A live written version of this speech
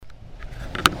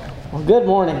Well, good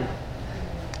morning.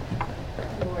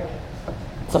 Good morning.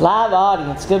 It's a live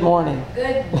audience. Good morning.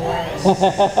 Good morning.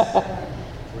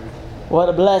 What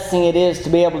a blessing it is to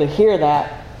be able to hear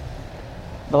that.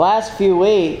 The last few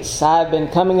weeks, I've been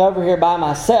coming over here by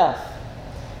myself.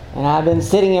 And I've been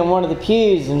sitting in one of the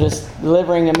pews and just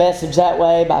delivering a message that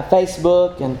way by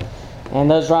Facebook, and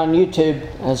those are on YouTube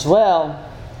as well.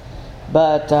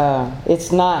 But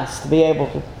it's nice to be able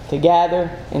to gather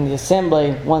in the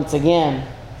assembly once again.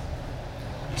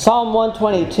 Psalm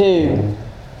 122,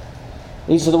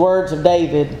 these are the words of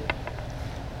David.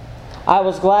 I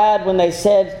was glad when they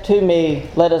said to me,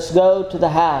 "Let us go to the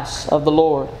house of the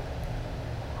Lord."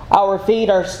 Our feet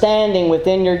are standing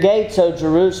within your gates, O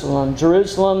Jerusalem,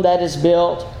 Jerusalem that is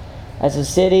built as a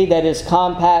city that is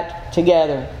compact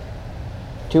together,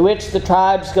 to which the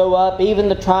tribes go up, even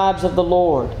the tribes of the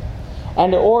Lord,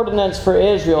 and an ordinance for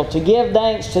Israel, to give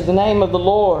thanks to the name of the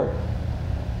Lord.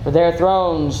 For their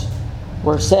thrones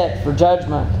were set for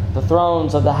judgment, the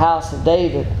thrones of the house of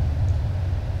David.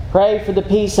 Pray for the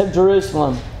peace of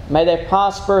Jerusalem. May they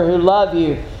prosper who love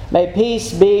you. May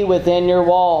peace be within your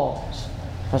walls,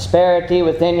 prosperity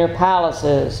within your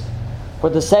palaces. For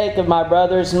the sake of my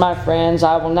brothers and my friends,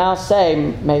 I will now say,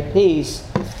 may peace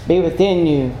be within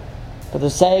you. For the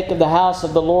sake of the house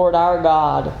of the Lord our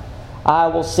God, I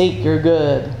will seek your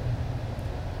good.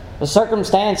 The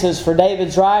circumstances for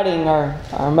David's writing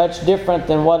are much different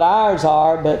than what ours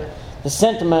are, but the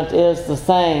sentiment is the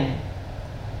same.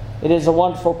 It is a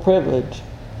wonderful privilege,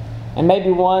 and maybe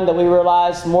one that we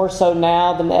realize more so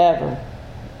now than ever,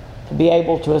 to be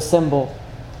able to assemble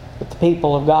with the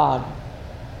people of God.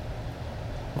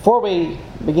 Before we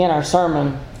begin our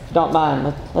sermon, if you don't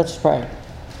mind, let's pray.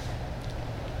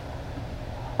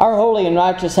 Our holy and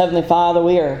righteous Heavenly Father,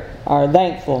 we are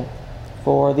thankful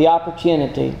for the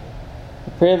opportunity,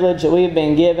 the privilege that we have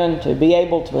been given to be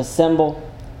able to assemble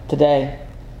today.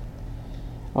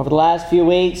 Over the last few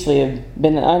weeks, we have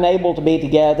been unable to be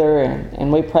together,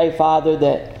 and we pray, Father,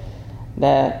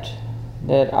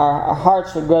 that our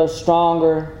hearts would grow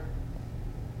stronger,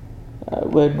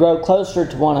 would grow closer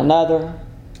to one another,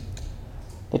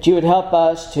 that you would help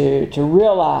us to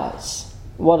realize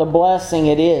what a blessing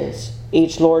it is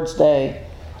each Lord's Day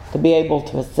to be able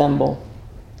to assemble.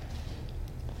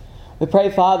 We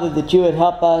pray, Father, that you would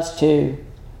help us to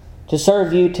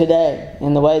serve you today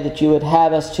in the way that you would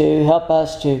have us to. Help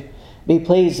us to be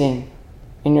pleasing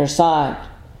in your sight,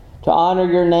 to honor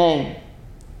your name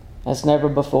as never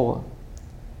before.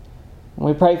 And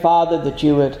we pray, Father, that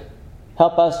you would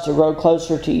help us to grow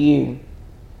closer to you.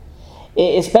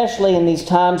 Especially in these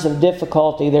times of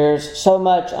difficulty, there's so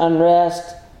much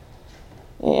unrest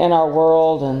in our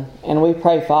world, and we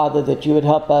pray, Father, that you would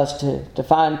help us to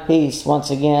find peace once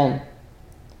again.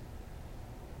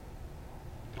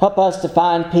 Help us to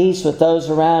find peace with those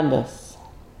around us,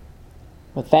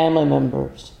 with family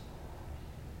members,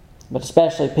 but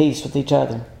especially peace with each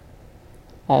other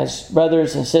as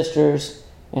brothers and sisters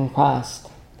in Christ.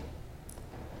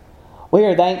 We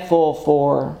are thankful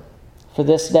for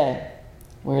this day.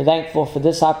 We are thankful for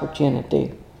this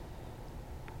opportunity.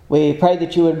 We pray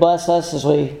that you would bless us as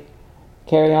we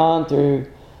carry on through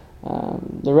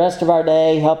the rest of our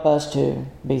day. Help us to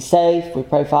be safe. We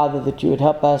pray, Father, that you would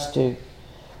help us to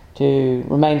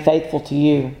remain faithful to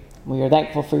you. We are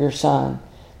thankful for your Son.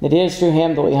 It is through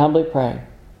him that we humbly pray.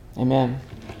 Amen.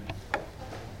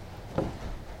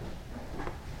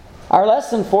 Our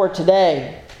lesson for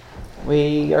today,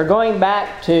 we are going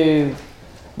back to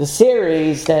the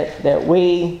series that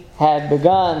we had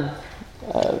begun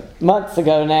months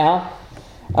ago now.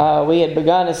 We had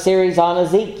begun a series on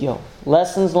Ezekiel,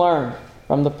 lessons learned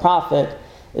from the prophet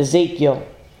Ezekiel.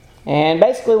 And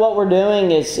basically what we're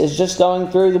doing is just going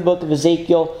through the book of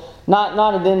Ezekiel, not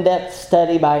an in-depth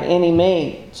study by any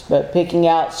means, but picking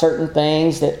out certain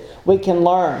things that we can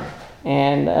learn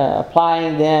and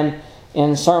applying them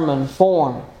in sermon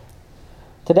form.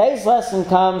 Today's lesson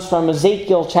comes from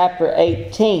Ezekiel chapter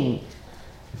 18,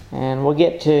 and we'll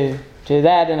get to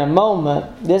that in a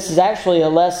moment. This is actually a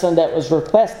lesson that was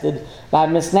requested by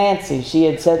Miss Nancy. She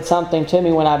had said something to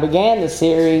me when I began the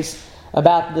series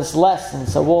about this lesson,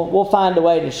 so we'll find a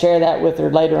way to share that with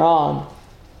her later on.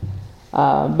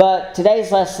 But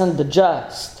today's lesson, the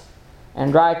just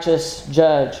and righteous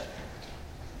judge.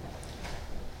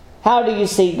 How do you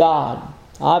see God?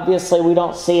 Obviously, we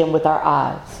don't see him with our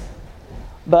eyes.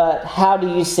 But how do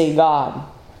you see God?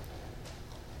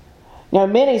 Now,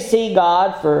 many see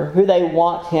God for who they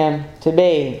want him to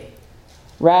be,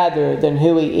 rather than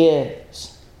who he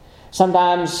is.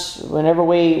 Sometimes, whenever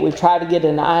we try to get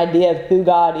an idea of who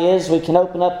God is, we can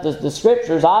open up the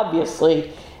Scriptures,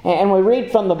 obviously, and we read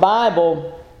from the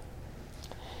Bible,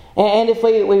 And if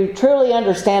we truly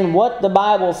understand what the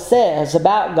Bible says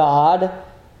about God,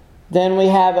 then we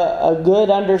have a good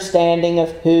understanding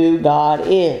of who God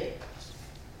is.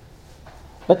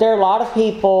 But there are a lot of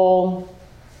people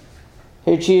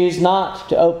who choose not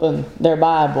to open their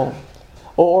Bible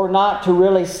or not to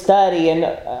really study in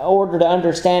order to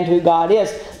understand who God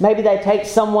is. Maybe they take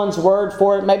someone's word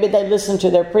for it. Maybe they listen to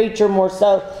their preacher more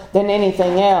so than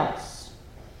anything else.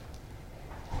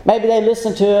 Maybe they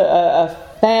listen to a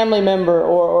family member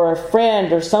or a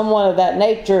friend or someone of that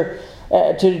nature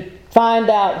to find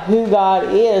out who God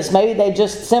is. Maybe they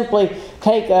just simply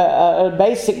take a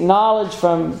basic knowledge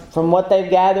from what they've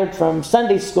gathered from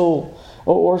Sunday school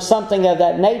or something of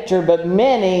that nature. But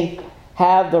many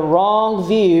have the wrong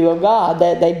view of God,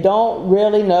 that they don't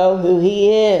really know who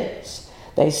He is.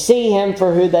 They see Him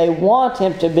for who they want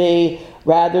Him to be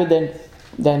rather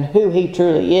than who He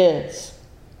truly is.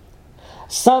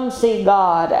 Some see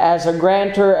God as a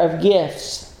grantor of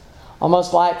gifts,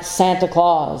 almost like Santa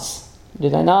Claus. Do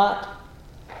they not?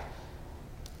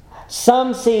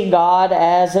 Some see God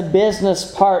as a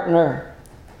business partner,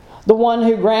 the one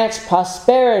who grants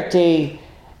prosperity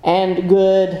and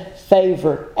good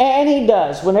favor. And He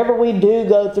does. Whenever we do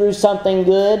go through something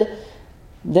good,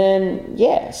 then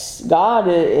yes, God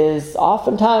is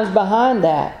oftentimes behind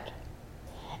that.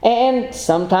 And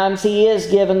sometimes He is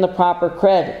given the proper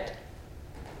credit.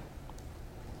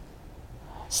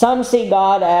 Some see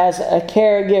God as a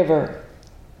caregiver,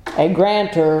 a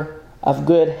grantor of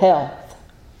good health.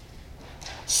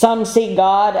 Some see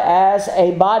God as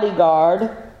a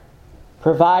bodyguard,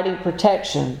 providing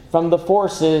protection from the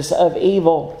forces of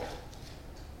evil.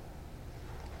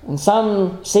 And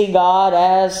some see God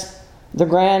as the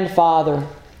grandfather,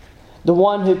 the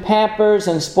one who pampers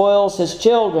and spoils His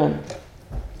children,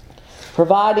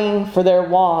 providing for their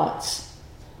wants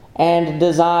and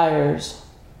desires.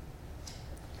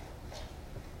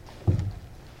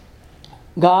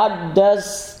 God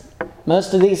does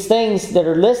most of these things that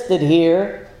are listed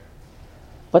here,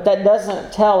 but that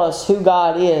doesn't tell us who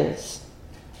God is.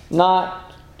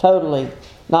 Not totally,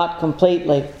 not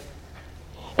completely.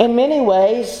 In many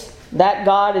ways, that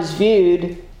God is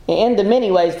viewed, in the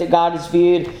many ways that God is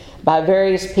viewed by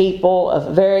various people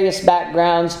of various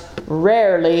backgrounds,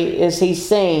 rarely is He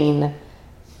seen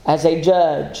as a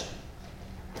judge.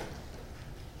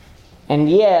 And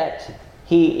yet,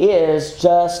 He is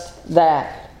just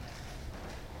that.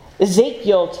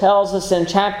 Ezekiel tells us in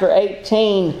chapter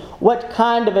 18 what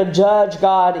kind of a judge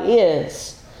God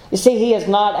is. You see, He is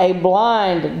not a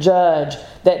blind judge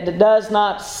that does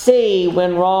not see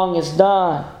when wrong is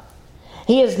done.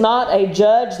 He is not a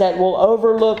judge that will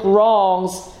overlook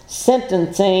wrongs,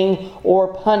 sentencing, or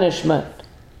punishment.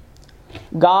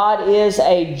 God is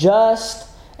a just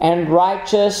and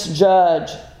righteous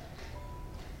judge.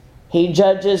 He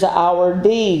judges our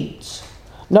deeds,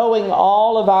 knowing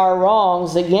all of our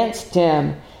wrongs against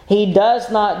Him. He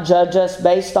does not judge us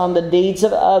based on the deeds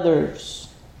of others.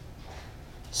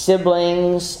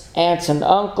 Siblings, aunts and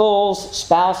uncles,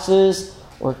 spouses,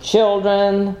 or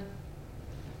children.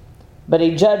 But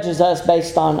He judges us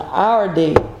based on our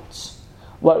deeds,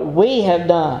 what we have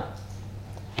done.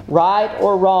 Right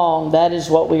or wrong, that is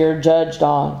what we are judged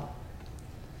on.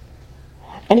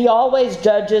 And He always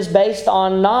judges based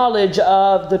on knowledge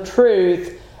of the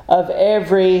truth of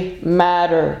every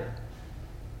matter.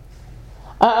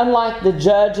 Unlike the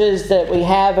judges that we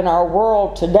have in our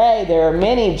world today, there are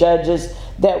many judges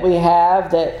that we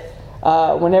have that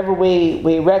whenever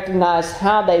we recognize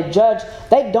how they judge,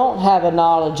 they don't have a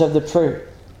knowledge of the truth.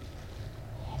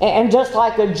 And just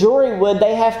like a jury would,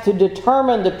 they have to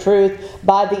determine the truth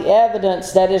by the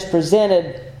evidence that is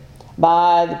presented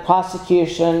by the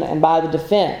prosecution and by the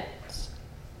defense.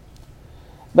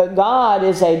 But God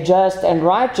is a just and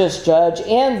righteous judge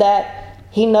in that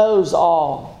He knows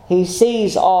all. He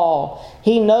sees all.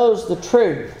 He knows the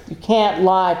truth. You can't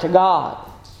lie to God.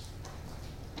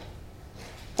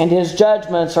 And His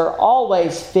judgments are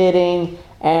always fitting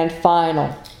and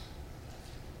final.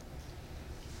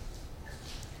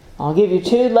 I'll give you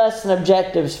 2 lesson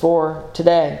objectives for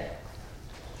today.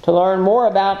 To learn more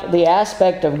about the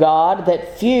aspect of God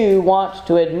that few want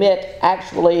to admit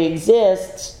actually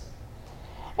exists,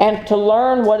 and to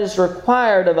learn what is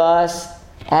required of us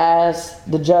as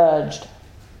the judged.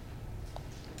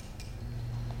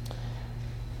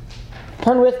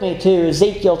 Turn with me to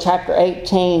Ezekiel chapter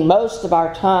 18. Most of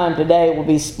our time today will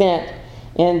be spent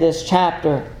in this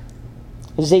chapter.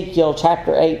 Ezekiel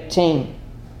chapter 18.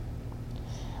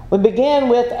 We begin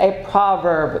with a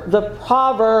proverb, the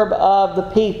proverb of the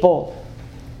people,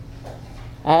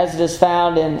 as it is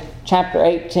found in chapter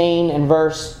 18 and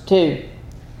verse 2.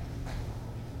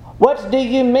 What do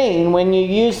you mean when you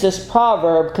use this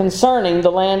proverb concerning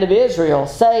the land of Israel,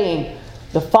 saying,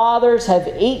 the fathers have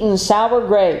eaten sour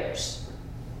grapes,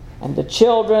 and the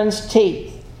children's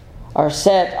teeth are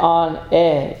set on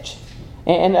edge?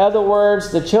 In other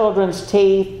words, the children's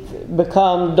teeth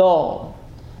become dull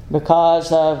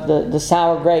because of the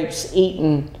sour grapes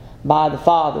eaten by the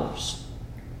fathers.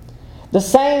 The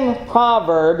same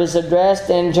proverb is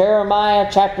addressed in Jeremiah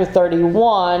chapter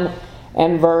 31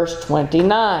 and verse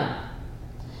 29,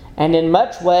 and in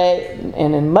much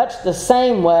the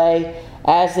same way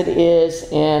as it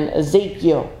is in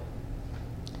Ezekiel.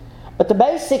 But the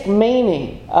basic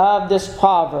meaning of this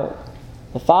proverb,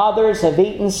 the fathers have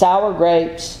eaten sour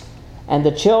grapes and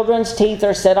the children's teeth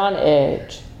are set on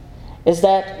edge, is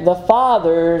that the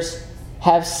fathers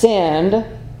have sinned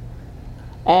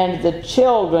and the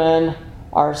children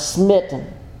are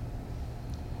smitten.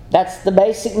 That's the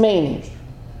basic meaning,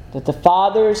 that the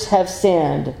fathers have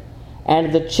sinned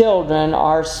and the children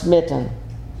are smitten.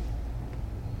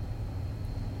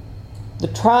 The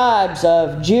tribes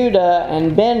of Judah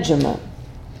and Benjamin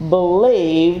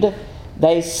believed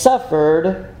they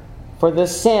suffered for the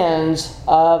sins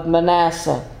of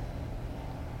Manasseh,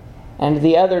 and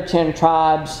the other 10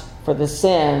 tribes for the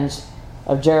sins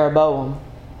of Jeroboam.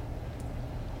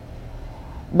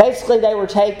 Basically, they were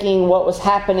taking what was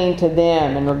happening to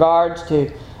them in regards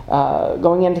to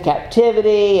going into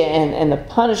captivity and the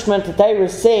punishment that they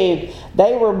received.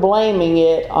 They were blaming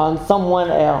it on someone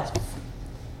else.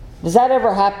 Does that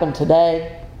ever happen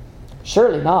today?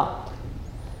 Surely not.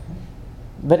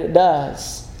 But it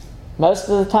does. Most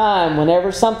of the time,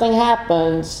 whenever something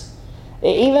happens,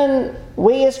 even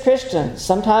we as Christians,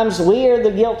 sometimes we are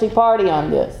the guilty party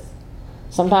on this.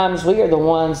 Sometimes we are the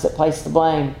ones that place the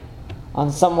blame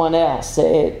on someone else.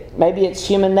 Maybe it's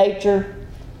human nature,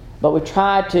 but we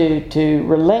try to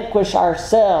relinquish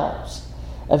ourselves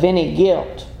of any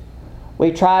guilt.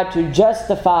 We try to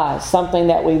justify something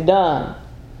that we've done.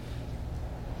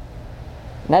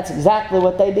 And that's exactly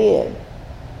what they did.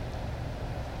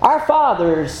 Our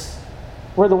fathers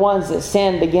were the ones that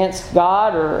sinned against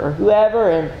God or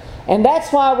whoever, and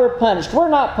that's why we're punished. We're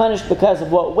not punished because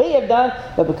of what we have done,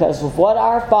 but because of what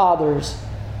our fathers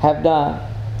have done.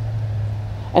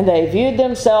 And they viewed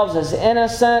themselves as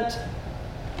innocent,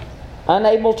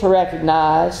 unable to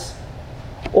recognize,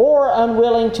 or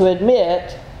unwilling to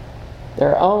admit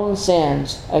their own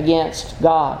sins against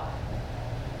God.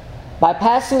 By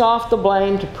passing off the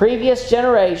blame to previous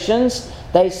generations,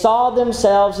 they saw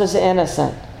themselves as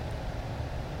innocent.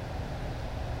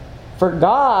 For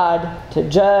God to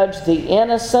judge the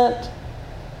innocent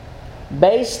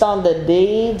based on the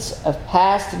deeds of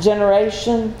past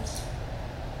generations,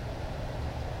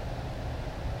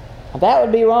 that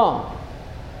would be wrong.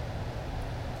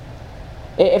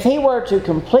 If He were to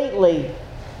completely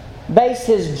base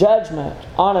His judgment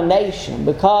on a nation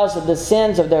because of the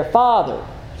sins of their fathers,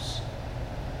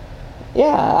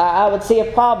 I would see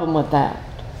a problem with that.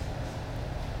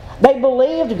 They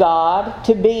believed God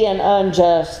to be an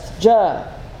unjust judge.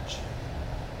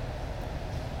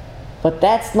 But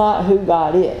that's not who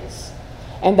God is.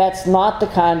 And that's not the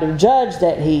kind of judge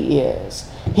that He is.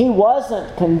 He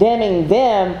wasn't condemning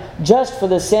them just for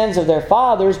the sins of their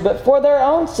fathers, but for their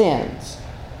own sins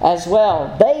as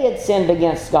well. They had sinned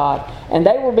against God, and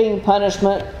they were being punished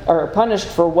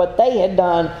for what they had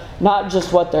done, not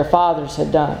just what their fathers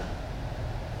had done.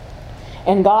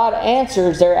 And God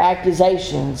answers their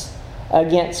accusations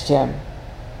against Him.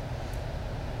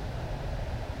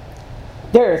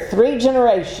 There are 3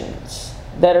 generations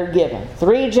that are given.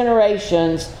 3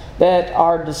 generations that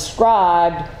are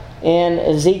described in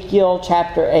Ezekiel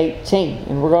chapter 18.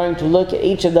 And we're going to look at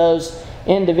each of those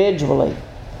individually.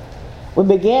 We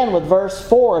begin with verse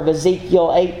 4 of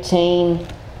Ezekiel 18.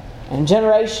 And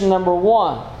generation number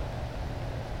 1,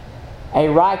 a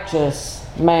righteous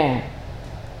man.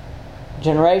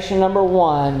 Generation number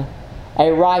 1,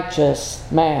 a righteous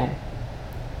man.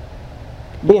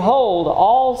 Behold,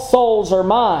 all souls are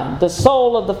mine. The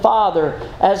soul of the Father,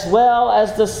 as well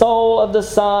as the soul of the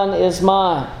Son, is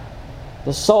mine.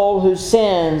 The soul who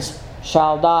sins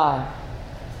shall die.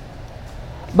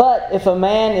 But if a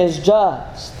man is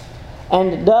just,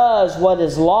 and does what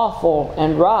is lawful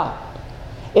and right,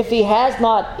 if he has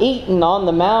not eaten on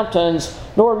the mountains,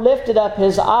 nor lifted up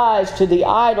his eyes to the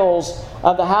idols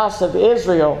of the house of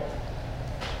Israel,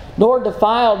 nor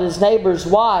defiled his neighbor's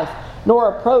wife, nor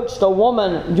approached a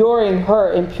woman during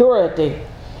her impurity,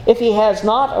 if he has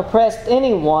not oppressed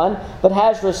anyone, but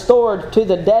has restored to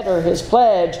the debtor his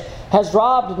pledge, has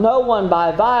robbed no one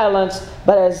by violence,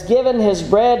 but has given his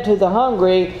bread to the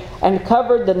hungry, and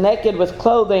covered the naked with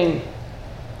clothing,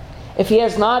 if he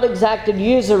has not exacted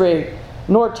usury,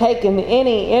 nor taken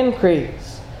any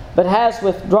increase, but has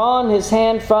withdrawn his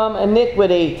hand from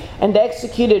iniquity, and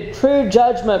executed true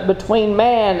judgment between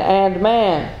man and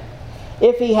man,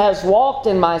 if he has walked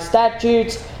in my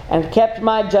statutes and kept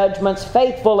my judgments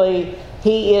faithfully,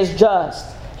 he is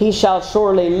just. He shall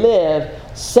surely live,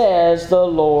 says the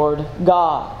Lord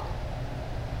God.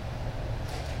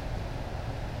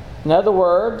 In other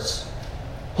words,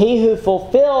 he who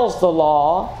fulfills the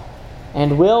law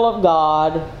and will of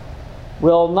God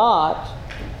will not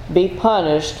be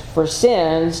punished for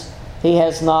sins he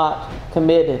has not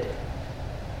committed.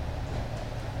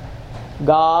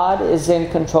 God is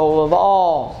in control of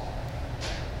all,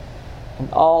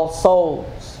 and all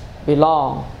souls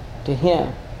belong to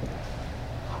Him.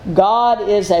 God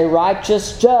is a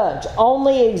righteous judge,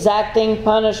 only exacting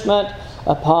punishment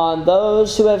upon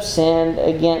those who have sinned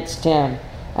against Him,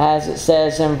 as it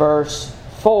says in verse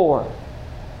 4.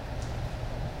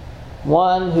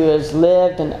 One who has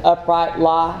lived an upright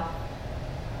life,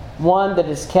 one that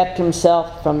has kept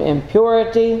himself from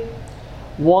impurity,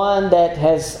 one that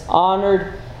has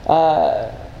honored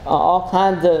all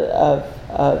kinds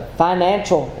of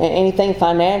financial, anything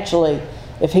financially,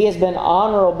 if he has been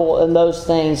honorable in those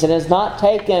things and has not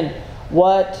taken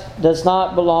what does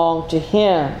not belong to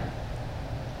him,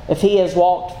 if he has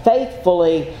walked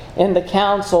faithfully in the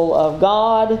counsel of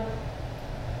God,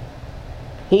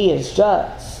 he is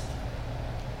just.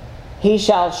 He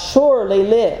shall surely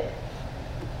live,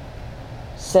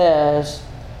 says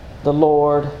the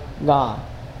Lord God.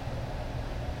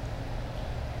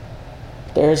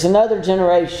 There is another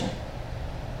generation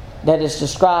that is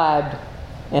described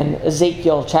in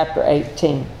Ezekiel chapter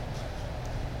 18.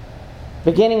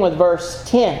 Beginning with verse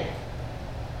 10,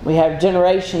 we have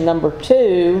generation number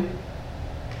 2,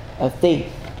 a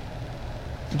thief.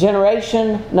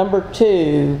 Generation number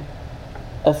 2,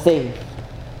 a thief.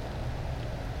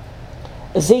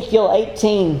 Ezekiel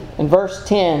 18 and verse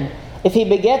 10, if he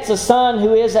begets a son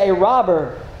who is a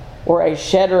robber or a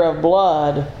shedder of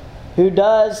blood, who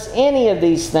does any of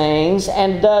these things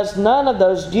and does none of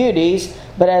those duties,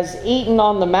 but has eaten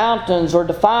on the mountains or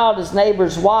defiled his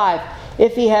neighbor's wife,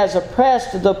 if he has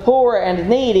oppressed the poor and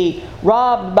needy,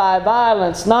 robbed by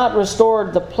violence, not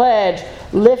restored the pledge,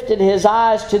 lifted his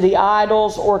eyes to the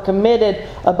idols, or committed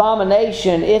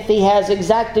abomination, if he has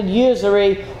exacted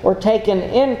usury or taken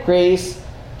increase,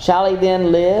 shall he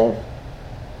then live?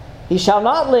 He shall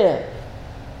not live.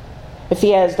 If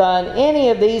he has done any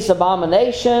of these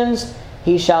abominations,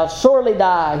 he shall surely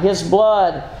die. His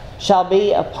blood shall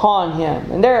be upon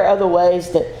him. And there are other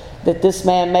ways that this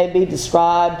man may be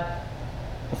described.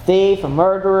 A thief, a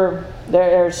murderer.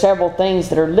 There are several things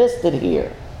that are listed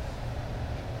here.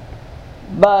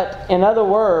 But in other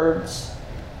words,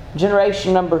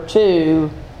 generation number 2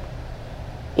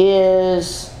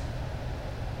 is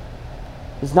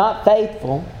not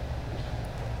faithful.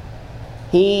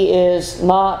 He is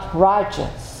not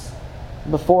righteous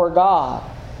before God.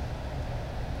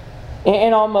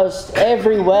 In almost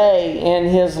every way in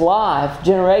his life,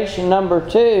 generation number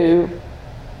 2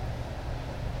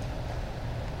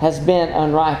 has been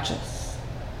unrighteous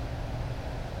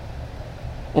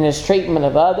in his treatment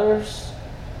of others.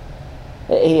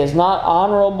 He is not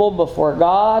honorable before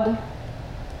God.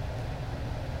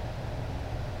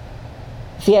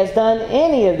 If he has done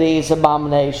any of these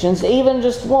abominations, even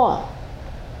just one,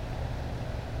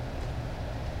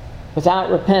 without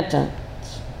repentance,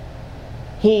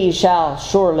 he shall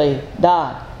surely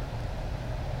die.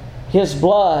 His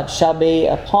blood shall be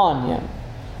upon him.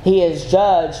 He is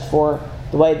judged for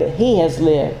the way that he has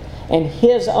lived and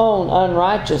his own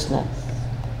unrighteousness.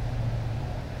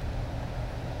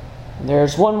 And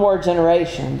there's one more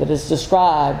generation that is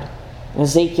described in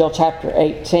Ezekiel chapter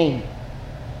 18.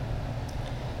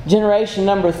 Generation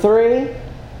number 3,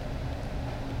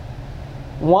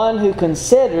 one who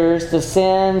considers the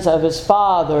sins of his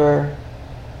father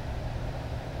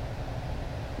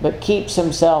but keeps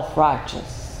himself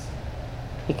righteous.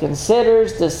 He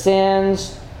considers the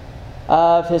sins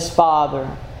of his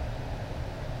father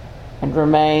and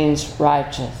remains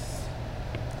righteous.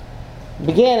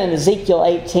 Begin in Ezekiel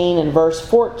 18 and verse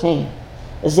 14.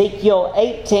 Ezekiel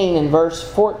 18 and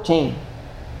verse 14.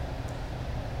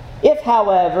 If,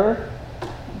 however,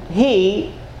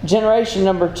 he, generation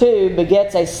number 2,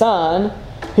 begets a son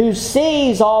who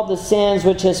sees all the sins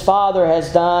which his father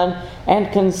has done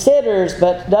and considers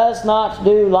but does not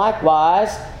do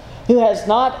likewise, who has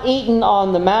not eaten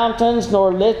on the mountains,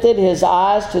 nor lifted his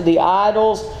eyes to the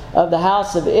idols of the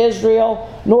house of Israel,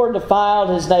 nor defiled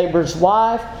his neighbor's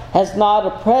wife, has not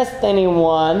oppressed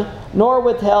anyone, nor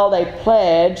withheld a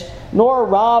pledge, nor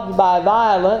robbed by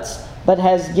violence, but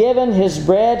has given his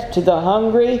bread to the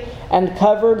hungry and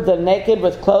covered the naked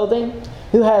with clothing?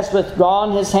 Who has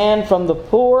withdrawn his hand from the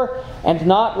poor and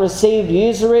not received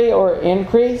usury or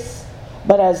increase,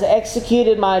 but has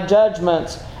executed my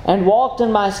judgments and walked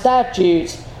in my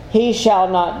statutes? He shall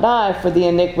not die for the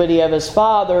iniquity of his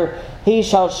father. He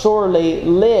shall surely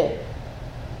live.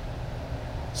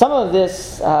 Some of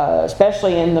this,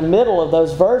 especially in the middle of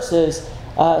those verses,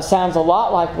 sounds a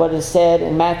lot like what is said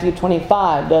in Matthew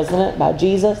 25, doesn't it, by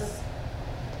Jesus?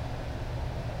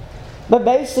 But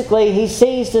basically, he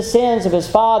sees the sins of his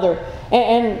father.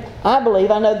 And I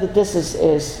know that this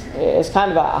is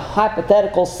kind of a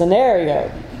hypothetical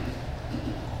scenario.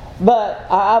 But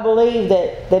I believe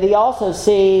that he also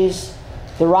sees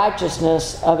the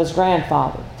righteousness of his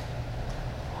grandfather.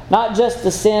 Not just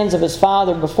the sins of his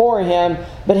father before him,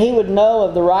 but he would know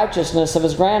of the righteousness of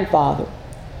his grandfather.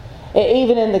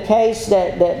 Even in the case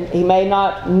that he may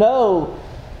not know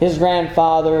his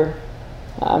grandfather,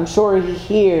 I'm sure he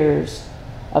hears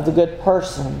of the good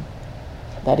person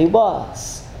that he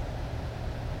was.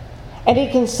 And he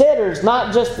considers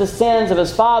not just the sins of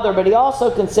his father, but he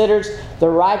also considers the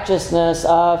righteousness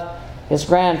of his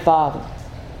grandfather.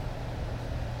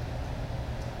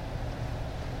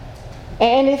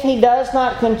 And if he does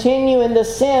not continue in the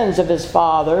sins of his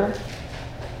father,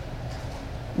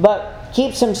 but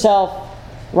keeps himself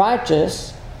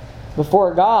righteous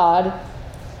before God,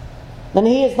 then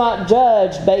he is not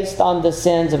judged based on the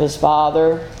sins of his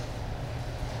father.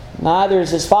 Neither is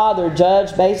his father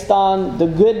judged based on the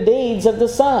good deeds of the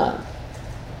son.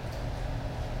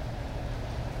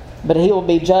 But he will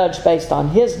be judged based on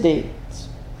his deeds.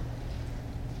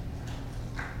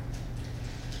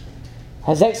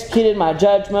 Has executed my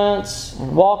judgments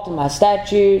and walked in my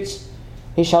statutes.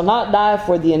 He shall not die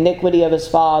for the iniquity of his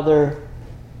father.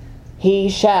 He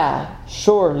shall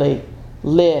surely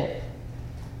live.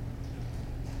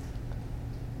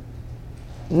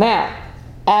 Now,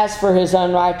 as for his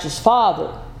unrighteous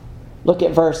father, look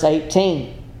at verse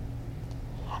 18.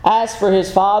 As for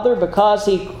his father, because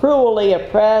he cruelly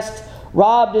oppressed,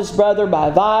 robbed his brother by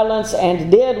violence,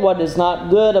 and did what is not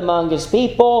good among his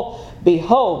people,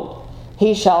 behold,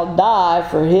 he shall die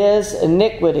for his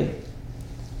iniquity.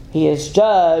 He is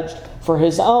judged for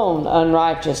his own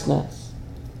unrighteousness.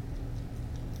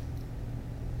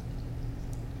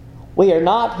 We are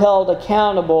not held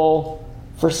accountable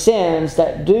for sins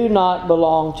that do not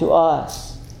belong to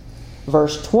us.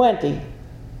 Verse 20.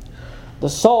 The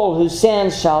soul who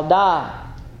sins shall die.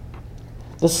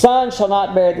 The son shall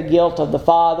not bear the guilt of the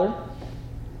father,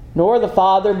 nor the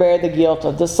father bear the guilt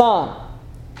of the son.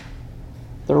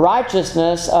 The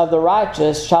righteousness of the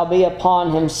righteous shall be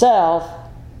upon himself,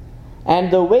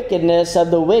 and the wickedness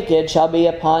of the wicked shall be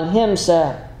upon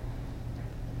himself.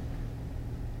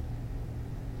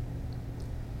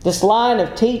 This line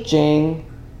of teaching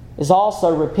is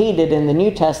also repeated in the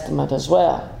New Testament as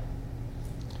well.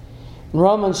 In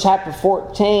Romans chapter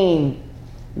 14,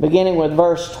 beginning with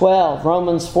verse 12,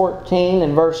 Romans 14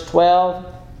 and verse 12.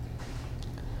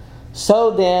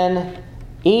 So then,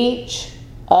 each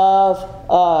of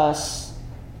us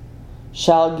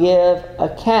shall give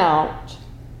account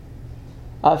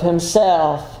of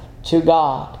himself to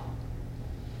God.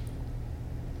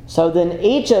 So then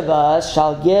each of us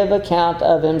shall give account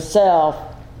of himself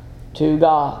to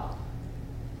God.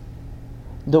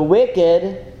 The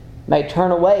wicked may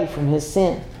turn away from his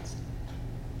sins.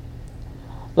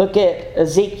 Look at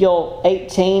Ezekiel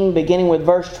 18, beginning with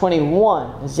verse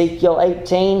 21. Ezekiel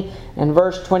 18 and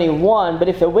verse 21. But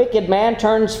if a wicked man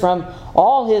turns from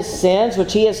all his sins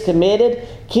which he has committed,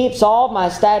 keeps all my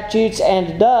statutes,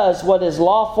 and does what is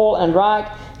lawful and right,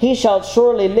 he shall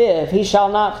surely live, he shall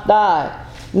not die.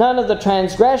 None of the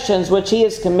transgressions which he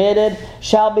has committed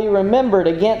shall be remembered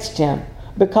against him.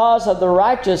 Because of the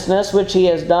righteousness which he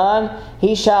has done,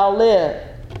 he shall live.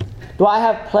 Do I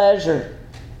have pleasure,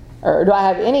 or do I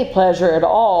have any pleasure at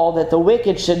all that the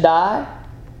wicked should die,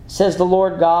 says the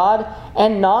Lord God,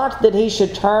 and not that he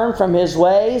should turn from his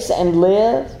ways and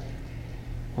live?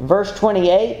 In verse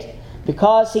 28,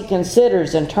 because he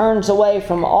considers and turns away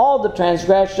from all the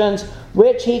transgressions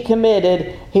which he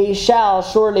committed, he shall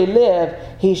surely live,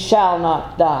 he shall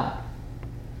not die.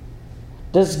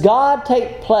 Does God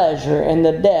take pleasure in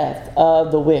the death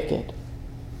of the wicked?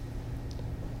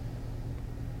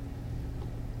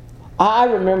 I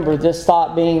remember this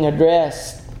thought being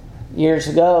addressed years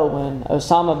ago when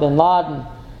Osama bin Laden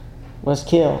was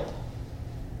killed.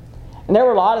 And there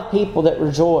were a lot of people that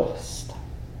rejoiced.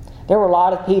 There were a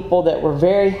lot of people that were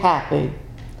very happy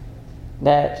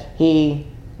that he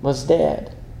was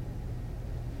dead.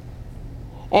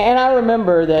 And I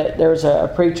remember that there was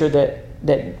a preacher that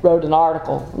that wrote an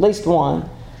article, at least one,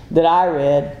 that I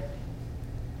read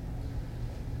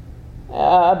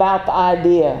about the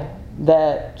idea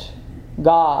that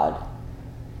God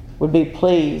would be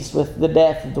pleased with the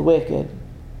death of the wicked.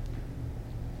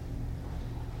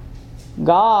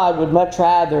 God would much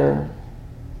rather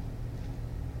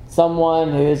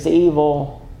someone who is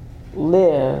evil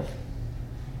live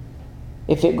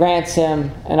if it grants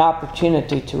him an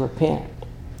opportunity to repent.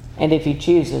 And if he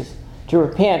chooses to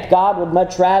repent, God would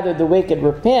much rather the wicked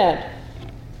repent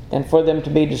than for them to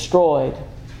be destroyed.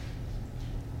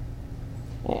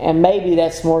 And maybe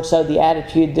that's more so the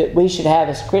attitude that we should have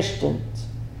as Christians.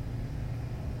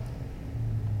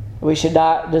 We should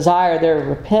desire their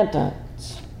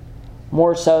repentance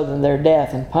more so than their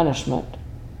death and punishment.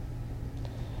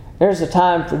 There's a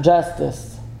time for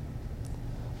justice,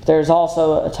 but there's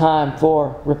also a time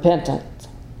for repentance.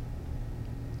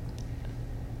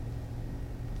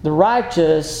 The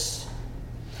righteous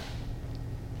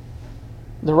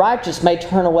may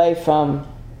turn away from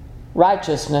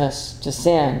righteousness to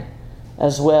sin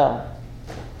as well.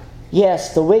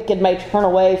 Yes, the wicked may turn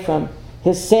away from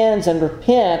his sins and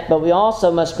repent, but we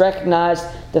also must recognize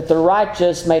that the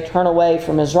righteous may turn away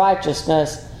from his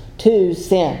righteousness to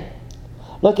sin.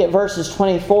 Look at verses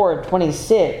 24 and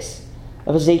 26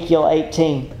 of Ezekiel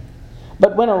 18.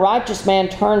 But when a righteous man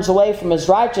turns away from his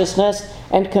righteousness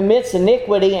and commits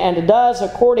iniquity and does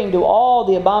according to all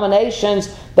the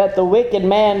abominations that the wicked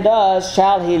man does,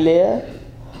 shall he live?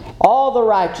 All the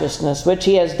righteousness which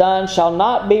he has done shall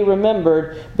not be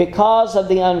remembered because of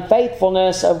the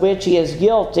unfaithfulness of which he is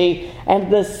guilty,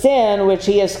 and the sin which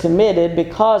he has committed,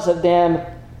 because of them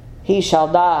he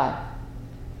shall die.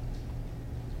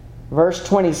 Verse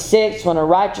 26, when a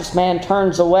righteous man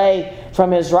turns away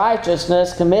from his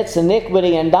righteousness, commits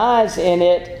iniquity, and dies in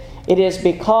it, it is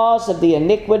because of the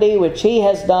iniquity which he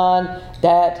has done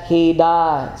that he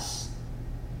dies.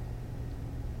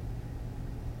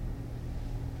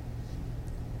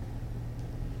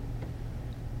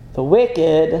 The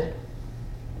wicked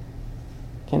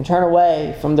can turn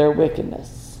away from their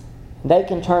wickedness. They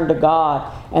can turn to God,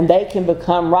 and they can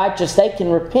become righteous. They can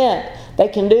repent. They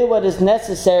can do what is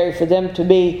necessary for them to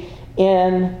be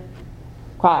in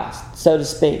Christ, so to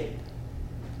speak.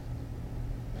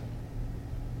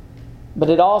 But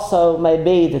it also may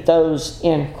be that those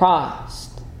in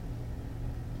Christ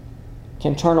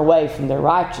can turn away from their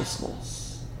righteousness.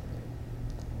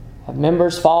 Have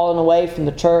members fallen away from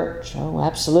the church? Oh,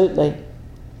 absolutely.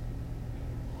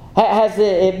 Has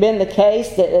it been the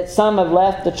case that some have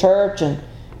left the church and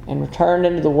returned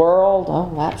into the world?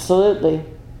 Oh, absolutely.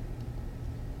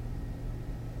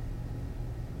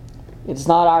 It's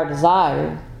not our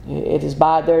desire. It is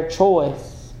by their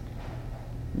choice.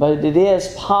 But it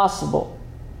is possible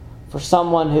for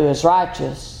someone who is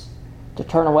righteous to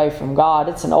turn away from God.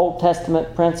 It's an Old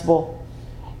Testament principle.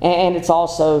 And it's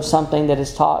also something that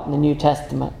is taught in the New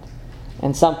Testament,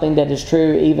 and something that is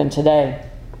true even today.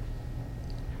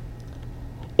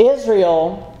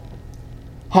 Israel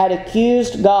had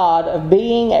accused God of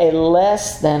being a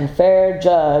less than fair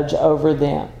judge over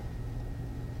them.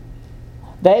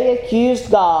 They accused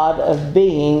God of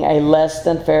being a less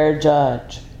than fair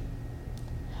judge.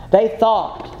 They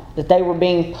thought that they were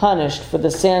being punished for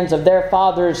the sins of their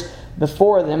fathers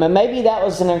before them. And maybe that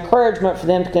was an encouragement for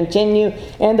them to continue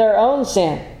in their own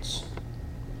sins.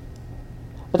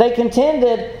 But they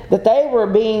contended that they were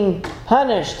being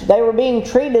punished. They were being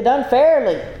treated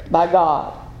unfairly by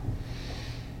God.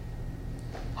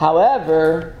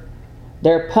 However,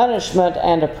 their punishment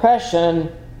and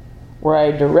oppression were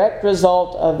a direct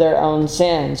result of their own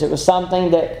sins. It was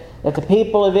something that the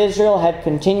people of Israel had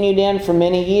continued in for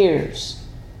many years,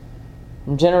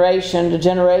 from generation to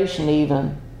generation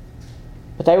even.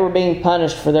 But they were being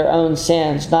punished for their own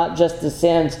sins, not just the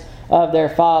sins of their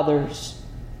fathers.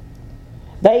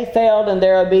 They failed in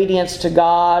their obedience to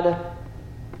God,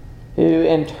 who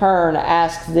in turn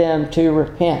asked them to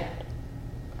repent.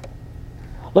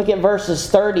 Look at verses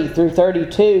 30 through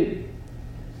 32.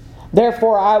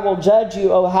 Therefore I will judge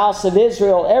you, O house of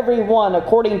Israel, every one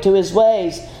according to his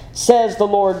ways, says the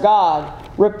Lord God.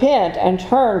 Repent and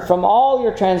turn from all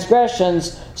your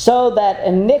transgressions, so that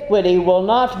iniquity will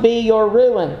not be your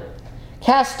ruin.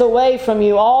 Cast away from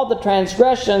you all the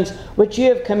transgressions which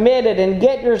you have committed, and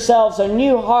get yourselves a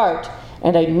new heart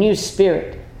and a new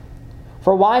spirit.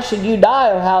 For why should you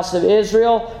die, O house of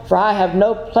Israel? For I have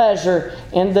no pleasure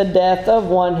in the death of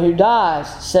one who dies,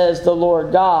 says the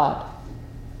Lord God.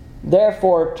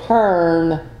 Therefore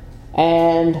turn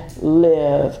and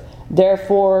live.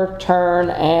 Therefore turn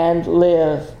and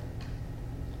live.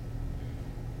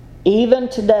 Even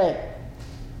today,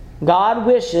 God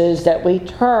wishes that we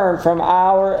turn from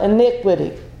our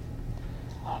iniquity.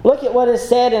 Look at what is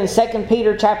said in 2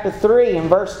 Peter chapter 3 and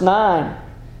verse 9.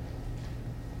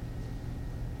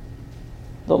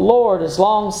 The Lord is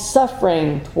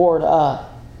long-suffering toward us,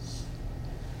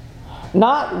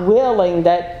 not willing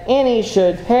that any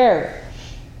should perish,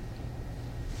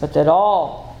 but that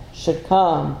all should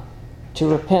come to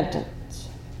repentance.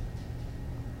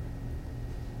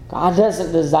 God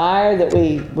doesn't desire that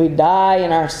we die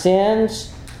in our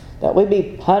sins, that we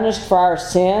be punished for our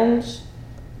sins.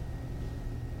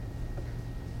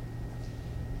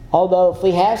 Although if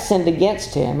we have sinned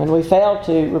against Him and we fail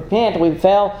to repent, we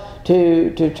fail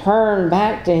to turn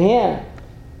back to Him,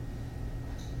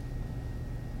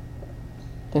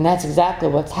 then that's exactly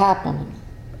what's happening.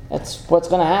 That's what's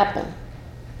going to happen.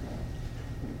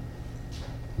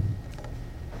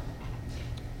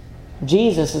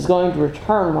 Jesus is going to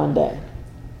return one day.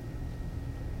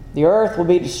 The earth will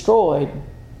be destroyed.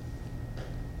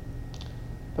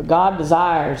 But God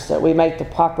desires that we make the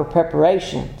proper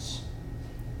preparations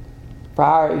for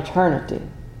our eternity,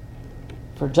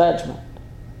 for judgment,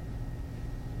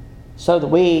 so that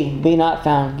we be not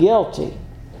found guilty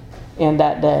in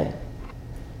that day.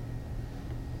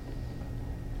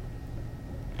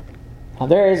 Now,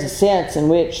 there is a sense in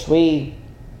which we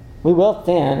will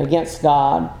sin against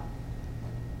God,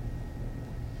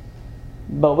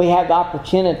 but we have the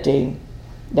opportunity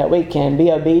that we can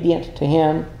be obedient to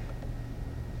Him,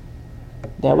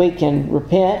 that we can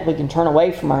repent, we can turn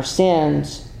away from our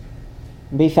sins,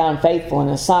 and be found faithful in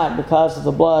His sight because of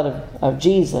the blood of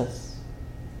Jesus.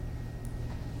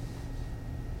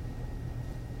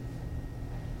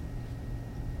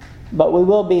 But we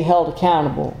will be held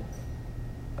accountable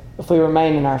if we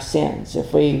remain in our sins,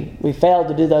 if we fail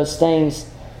to do those things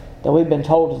that we've been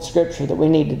told in Scripture that we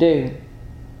need to do.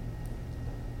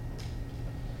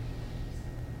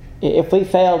 If we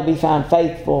fail to be found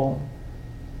faithful,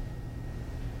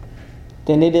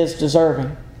 then it is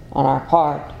deserving on our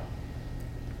part.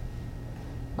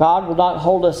 God will not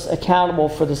hold us accountable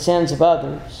for the sins of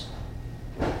others.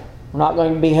 We're not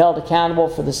going to be held accountable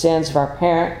for the sins of our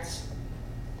parents,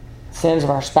 the sins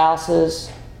of our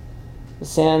spouses, the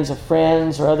sins of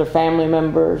friends or other family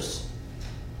members.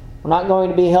 We're not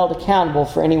going to be held accountable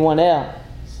for anyone else.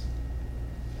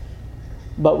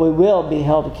 But we will be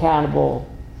held accountable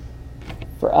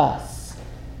for us,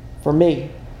 for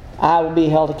me. I will be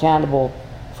held accountable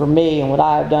for me and what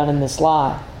I have done in this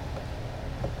life.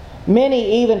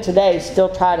 Many, even today, still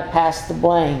try to pass the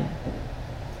blame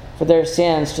for their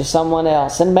sins to someone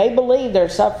else and may believe their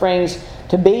sufferings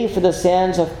to be for the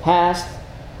sins of past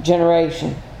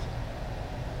generations.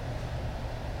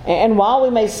 And while we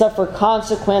may suffer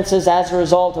consequences as a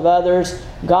result of others,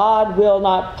 God will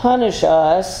not punish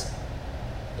us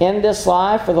in this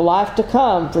life or the life to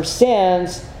come for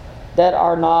sins that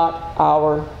are not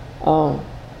our own.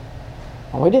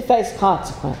 And we do face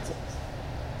consequences.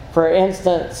 For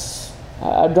instance,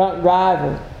 a drunk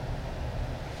driver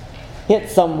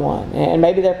hits someone and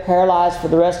maybe they're paralyzed for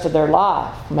the rest of their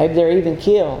life. Maybe they're even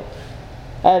killed.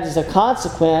 That is a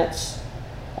consequence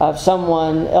of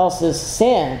someone else's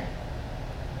sin.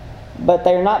 But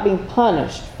they're not being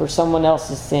punished for someone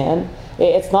else's sin.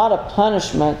 It's not a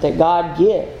punishment that God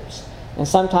gives. And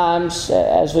sometimes,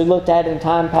 as we looked at in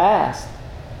time past,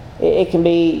 it can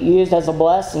be used as a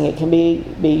blessing. It can be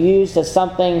used as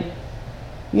something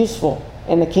useful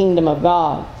in the kingdom of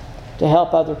God to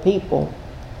help other people.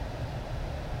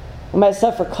 We may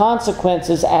suffer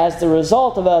consequences as the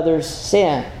result of others'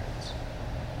 sins,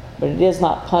 but it is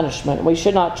not punishment. We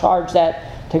should not charge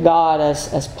that to God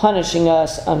as punishing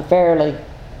us unfairly.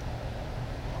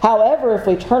 However, if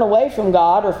we turn away from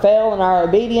God or fail in our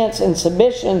obedience and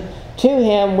submission to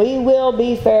Him, we will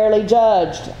be fairly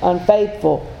judged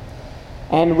unfaithful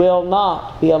and will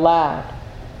not be allowed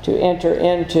to enter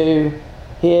into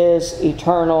His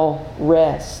eternal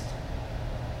rest.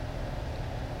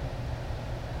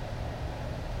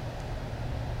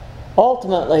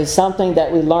 Ultimately, something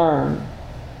that we learn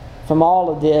from all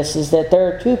of this is that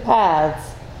there are two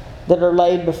paths that are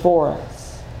laid before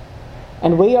us,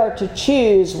 and we are to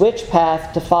choose which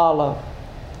path to follow.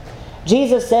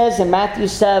 Jesus says in Matthew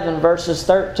 7, verses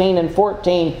 13 and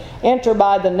 14, "Enter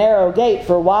by the narrow gate,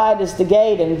 for wide is the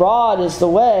gate and broad is the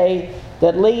way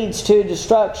that leads to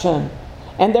destruction,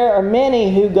 and there are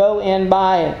many who go in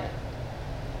by it.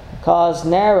 Because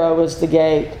narrow is the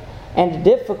gate, and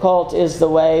difficult is the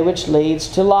way which leads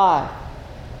to life,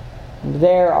 and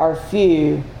there are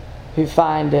few who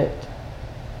find it."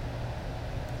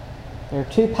 There are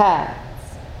two paths.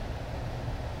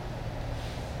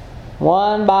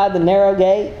 One by the narrow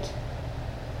gate,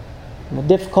 and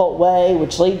the difficult way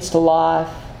which leads to life.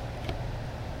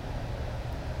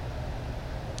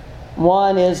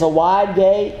 One is a wide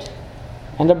gate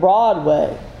and a broad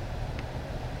way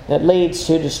that leads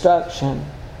to destruction.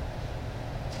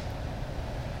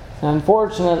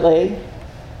 Unfortunately,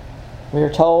 we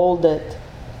are told that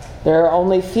there are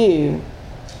only few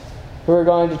who are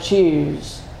going to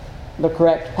choose the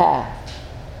correct path,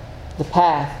 the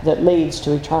path that leads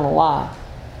to eternal life.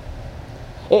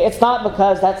 It's not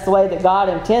because that's the way that God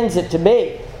intends it to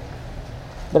be,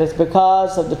 but it's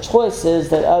because of the choices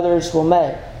that others will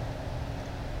make.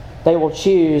 They will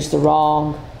choose the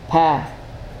wrong path.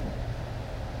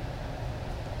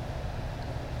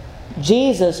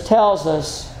 Jesus tells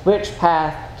us which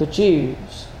path to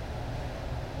choose,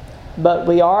 but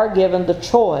we are given the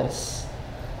choice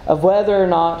of whether or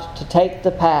not to take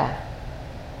the path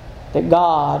that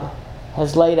God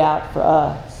has laid out for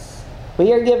us.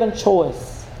 We are given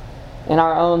choice in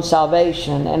our own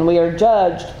salvation, and we are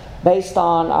judged based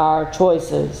on our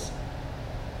choices.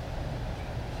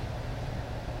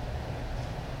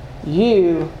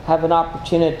 You have an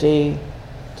opportunity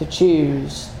to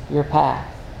choose your path.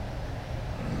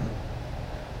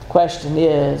 The question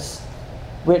is,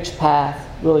 which path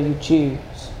will you choose?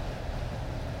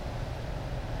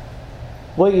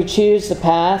 Will you choose the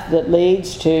path that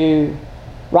leads to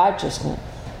righteousness,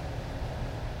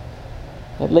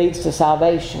 that leads to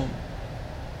salvation,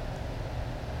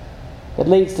 that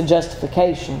leads to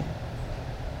justification?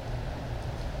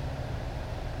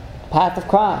 The path of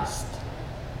Christ.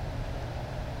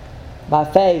 By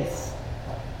faith,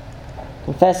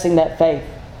 confessing that faith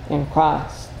in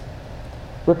Christ,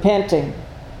 repenting,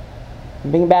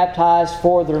 and being baptized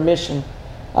for the remission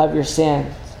of your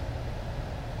sins.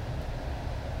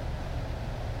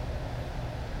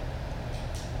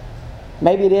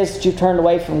 Maybe it is that you turned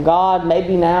away from God.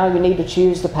 Maybe now you need to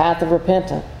choose the path of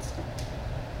repentance.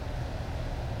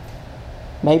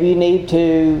 Maybe you need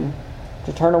to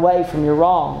turn away from your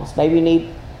wrongs. Maybe you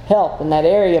need help in that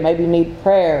area. Maybe you need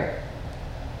prayer.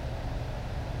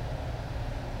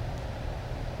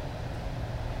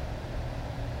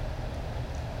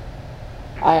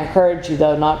 I encourage you,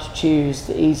 though, not to choose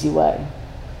the easy way,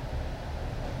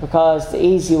 because the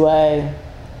easy way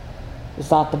is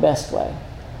not the best way.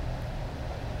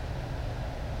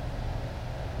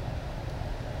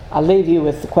 I leave you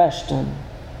with the question,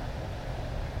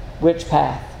 which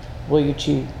path will you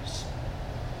choose?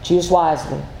 Choose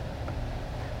wisely.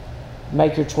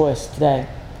 Make your choice today.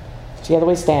 Together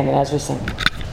we stand and as we sing.